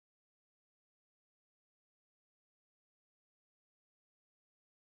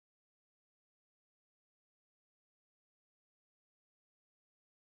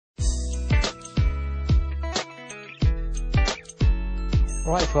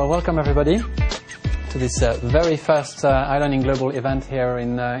Right, well, welcome everybody to this very first iLearning Global event here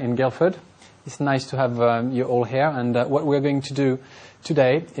in Guildford. It's nice to have you all here, and what we're going to do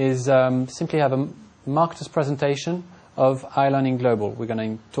today is simply have a marketer's presentation of iLearning Global. We're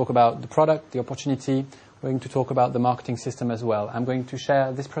going to talk about the product, the opportunity. We're going to talk about the marketing system as well. I'm going to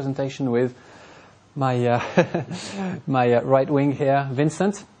share this presentation with my, my right wing here,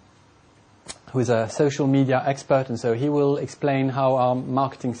 Vincent, who is a social media expert, and so he will explain how our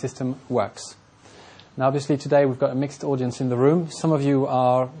marketing system works. Now, obviously, today we've got a mixed audience in the room. Some of you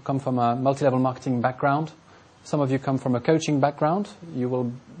come from a multi-level marketing background. Some of you come from a coaching background. You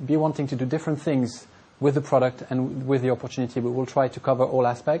will be wanting to do different things with the product and with the opportunity, but we'll try to cover all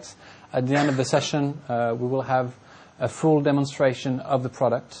aspects. At the end of the session, we will have a full demonstration of the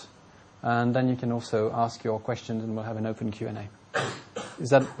product, and then you can also ask your questions, and we'll have an open Q&A.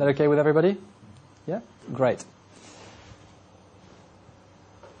 Is that okay with everybody? Yeah? Great.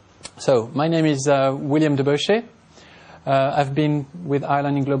 So, my name is William Debauchet. I've been with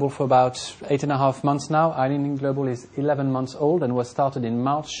iLearning Global for about 8.5 months now. iLearning Global is 11 months old and was started in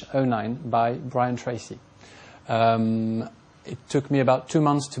March 2009 by Brian Tracy. It took me about 2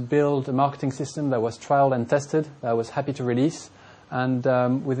 months to build a marketing system that was trialed and tested, that I was happy to release. And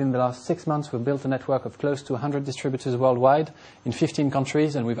within the last 6 months, we've built a network of close to 100 distributors worldwide in 15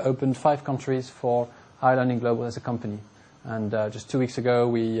 countries, and we've opened 5 countries for iLearning Global as a company. And just 3 weeks ago,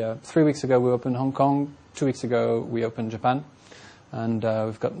 we opened Hong Kong. 2 weeks ago, we opened Japan. And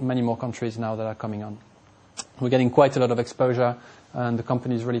we've got many more countries now that are coming on. We're getting quite a lot of exposure, and the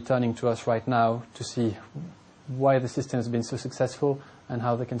company is really turning to us right now to see why the system has been so successful and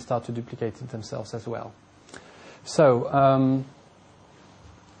how they can start to duplicate it themselves as well. So,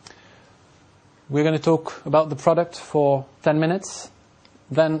 we're going to talk about the product for 10 minutes,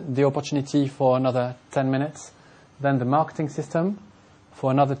 then the opportunity for another 10 minutes, then the marketing system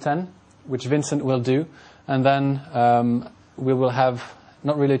for another 10, which Vincent will do, and then we will have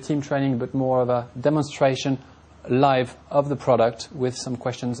not really a team training, but more of a demonstration live of the product with some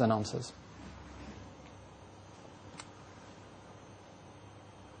questions and answers.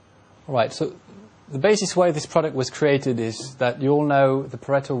 All right, so the basis why this product was created is that you all know the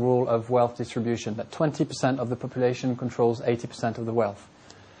Pareto rule of wealth distribution, that 20% of the population controls 80% of the wealth.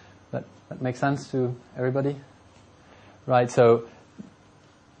 That makes sense to everybody? Right, so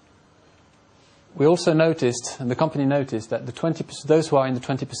we also noticed, and the company noticed, that those who are in the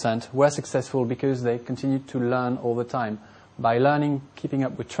 20% were successful because they continued to learn all the time. By learning, keeping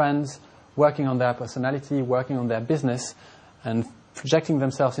up with trends, working on their personality, working on their business, and projecting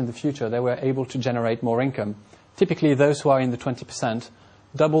themselves in the future, they were able to generate more income. Typically, those who are in the 20%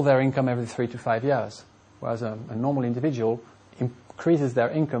 double their income every 3 to 5 years, whereas a normal individual increases their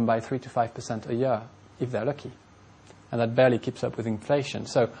income by 3 to 5% a year, if they're lucky. And that barely keeps up with inflation.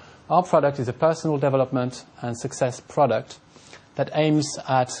 So our product is a personal development and success product that aims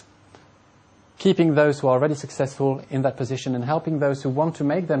at keeping those who are already successful in that position and helping those who want to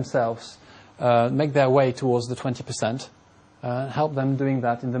make themselves, make their way towards the 20%, help them doing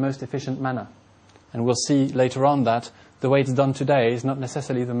that in the most efficient manner. And we'll see later on that the way it's done today is not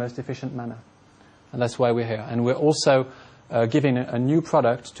necessarily the most efficient manner. And that's why we're here. And we're also giving a new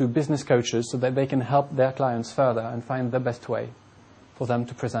product to business coaches so that they can help their clients further and find the best way for them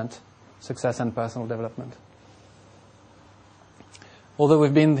to present success and personal development. Although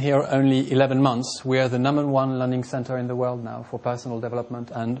we've been here only 11 months, we are the #1 learning center in the world now for personal development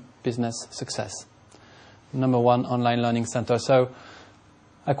and business success. #1 online learning center. So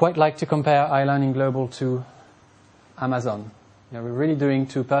I quite like to compare iLearning Global to Amazon. You know, we're really doing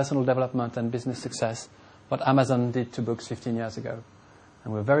to personal development and business success what Amazon did to books 15 years ago.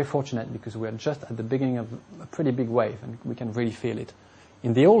 And we're very fortunate because we're just at the beginning of a pretty big wave and we can really feel it.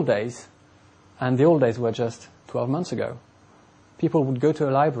 In the old days, and the old days were just 12 months ago, people would go to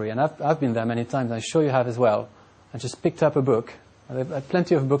a library, and I've been there many times, I'm sure you have as well, and just picked up a book. And they've had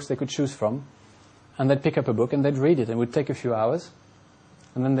plenty of books they could choose from, and they'd pick up a book and they'd read it, and it would take a few hours,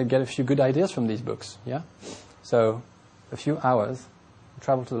 and then they'd get a few good ideas from these books, yeah? So a few hours,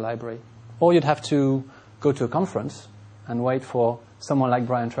 travel to the library. Or you'd have to go to a conference and wait for someone like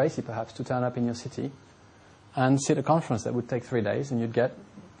Brian Tracy, perhaps, to turn up in your city and sit a conference that would take 3 days, and you'd get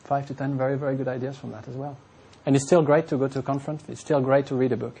 5 to 10 very, very good ideas from that as well. And it's still great to go to a conference. It's still great to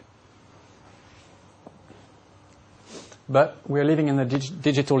read a book. But we're living in the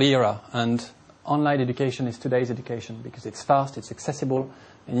digital era, and online education is today's education because it's fast, it's accessible,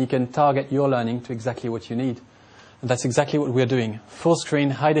 and you can target your learning to exactly what you need. And that's exactly what we're doing. Full screen,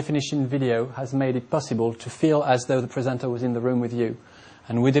 high definition video has made it possible to feel as though the presenter was in the room with you.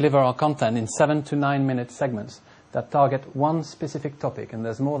 And we deliver our content in 7 to 9 minute segments. that target one specific topic, and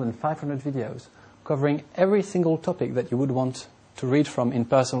there's more than 500 videos covering every single topic that you would want to read from in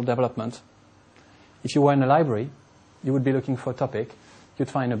personal development. If you were in a library, you would be looking for a topic, you'd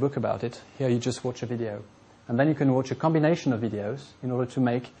find a book about it. Here you just watch a video. And then you can watch a combination of videos in order to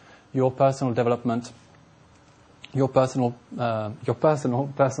make your personal development, your personal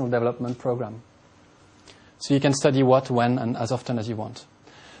development program. So you can study what, when, and as often as you want.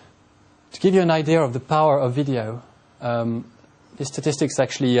 To give you an idea of the power of video, this statistic's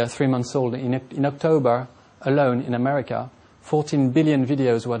actually 3 months old. In October alone in America, 14 billion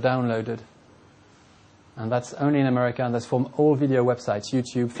videos were downloaded. And that's only in America, and that's from all video websites,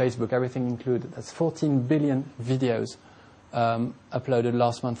 YouTube, Facebook, everything included. That's 14 billion videos uploaded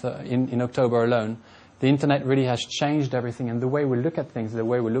last month in October alone. The internet really has changed everything, and the way we look at things, the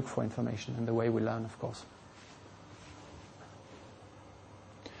way we look for information, and the way we learn, of course.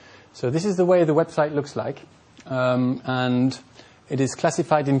 So this is the way the website looks like, and it is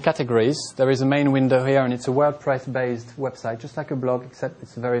classified in categories. There is a main window here, and it's a WordPress-based website, just like a blog, except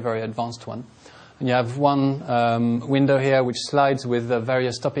it's a very, very advanced one. And you have one window here which slides with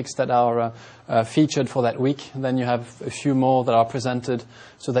various topics that are featured for that week. And then you have a few more that are presented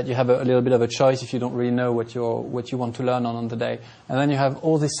so that you have a little bit of a choice if you don't really know what you want to learn on the day. And then you have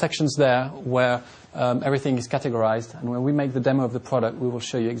all these sections there where everything is categorized. And when we make the demo of the product, we will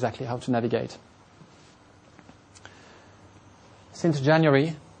show you exactly how to navigate. Since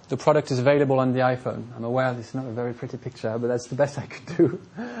January, the product is available on the iPhone. I'm aware this is not a very pretty picture, but that's the best I could do.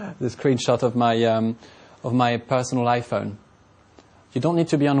 The screenshot of my personal iPhone. You don't need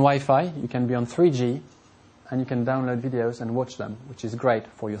to be on Wi-Fi. You can be on 3G, and you can download videos and watch them, which is great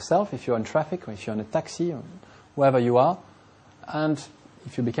for yourself if you're in traffic or if you're in a taxi or wherever you are. And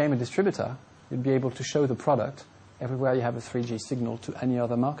if you became a distributor, you'd be able to show the product everywhere you have a 3G signal to any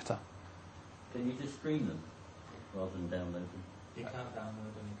other marketer. Can you just stream them rather than download them? You can't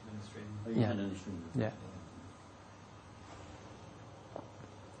download them, you can only stream them. Oh, you can only stream them? Yeah.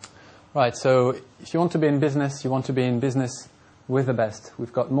 Right, so if you want to be in business, you want to be in business with the best.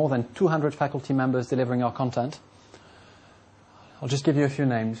 We've got more than 200 faculty members delivering our content. I'll just give you a few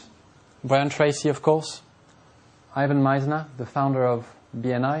names. Brian Tracy, of course. Ivan Meisner, the founder of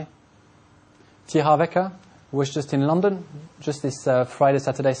BNI. Tira Wecker, who was just in London, just this Friday,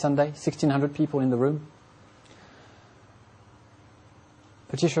 Saturday, Sunday. 1,600 people in the room.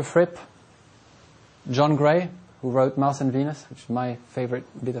 Patricia Fripp, John Gray, who wrote Mars and Venus, which is my favorite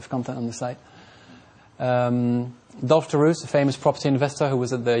bit of content on the site. Dolph Tarous, a famous property investor who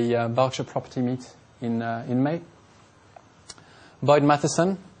was at the Berkshire Property Meet in May. Boyd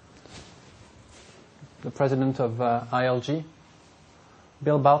Matheson, the president of ILG.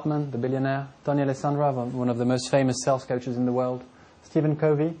 Bill Bartman, the billionaire. Tony Alessandra, one of the most famous sales coaches in the world. Stephen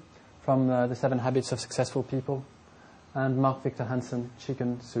Covey from the 7 Habits of Successful People. And Mark Victor Hansen,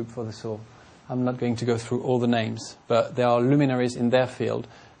 Chicken Soup for the Soul. I'm not going to go through all the names, but they are luminaries in their field.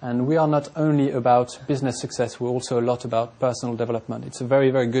 And we are not only about business success, we're also a lot about personal development. It's a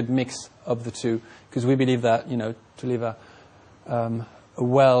very, very good mix of the two, because we believe that, to live a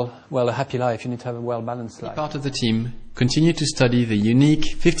happy life, you need to have a well-balanced life. Part of the team continue to study the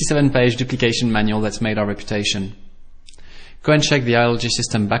unique 57-page duplication manual that's made our reputation. Go and check the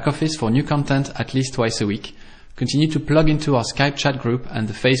ILGsystem back office for new content at least twice a week. Continue to plug into our Skype chat group and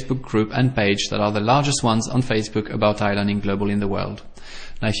the Facebook group and page that are the largest ones on Facebook about iLearning global in the world.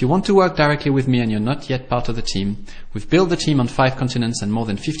 Now, if you want to work directly with me and you're not yet part of the team, we've built the team on 5 continents and more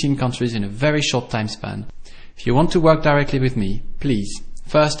than 15 countries in a very short time span. If you want to work directly with me, please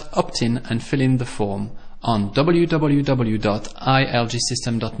first opt in and fill in the form on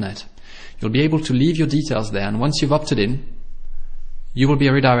www.ilgsystem.net. You'll be able to leave your details there, and once you've opted in, you will be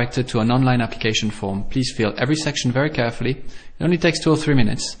redirected to an online application form. Please fill every section very carefully. It only takes 2 or 3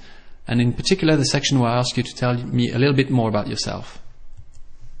 minutes. And in particular, the section where I ask you to tell me a little bit more about yourself.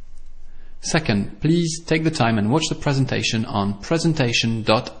 Second, please take the time and watch the presentation on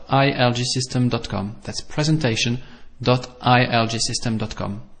presentation.ilgsystem.com. That's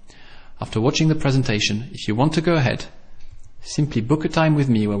presentation.ilgsystem.com. After watching the presentation, if you want to go ahead, simply book a time with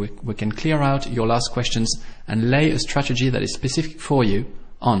me where we can clear out your last questions and lay a strategy that is specific for you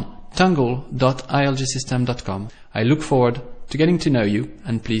on tungle.ilgsystem.com. I look forward to getting to know you,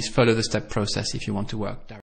 and please follow the step process if you want to work directly.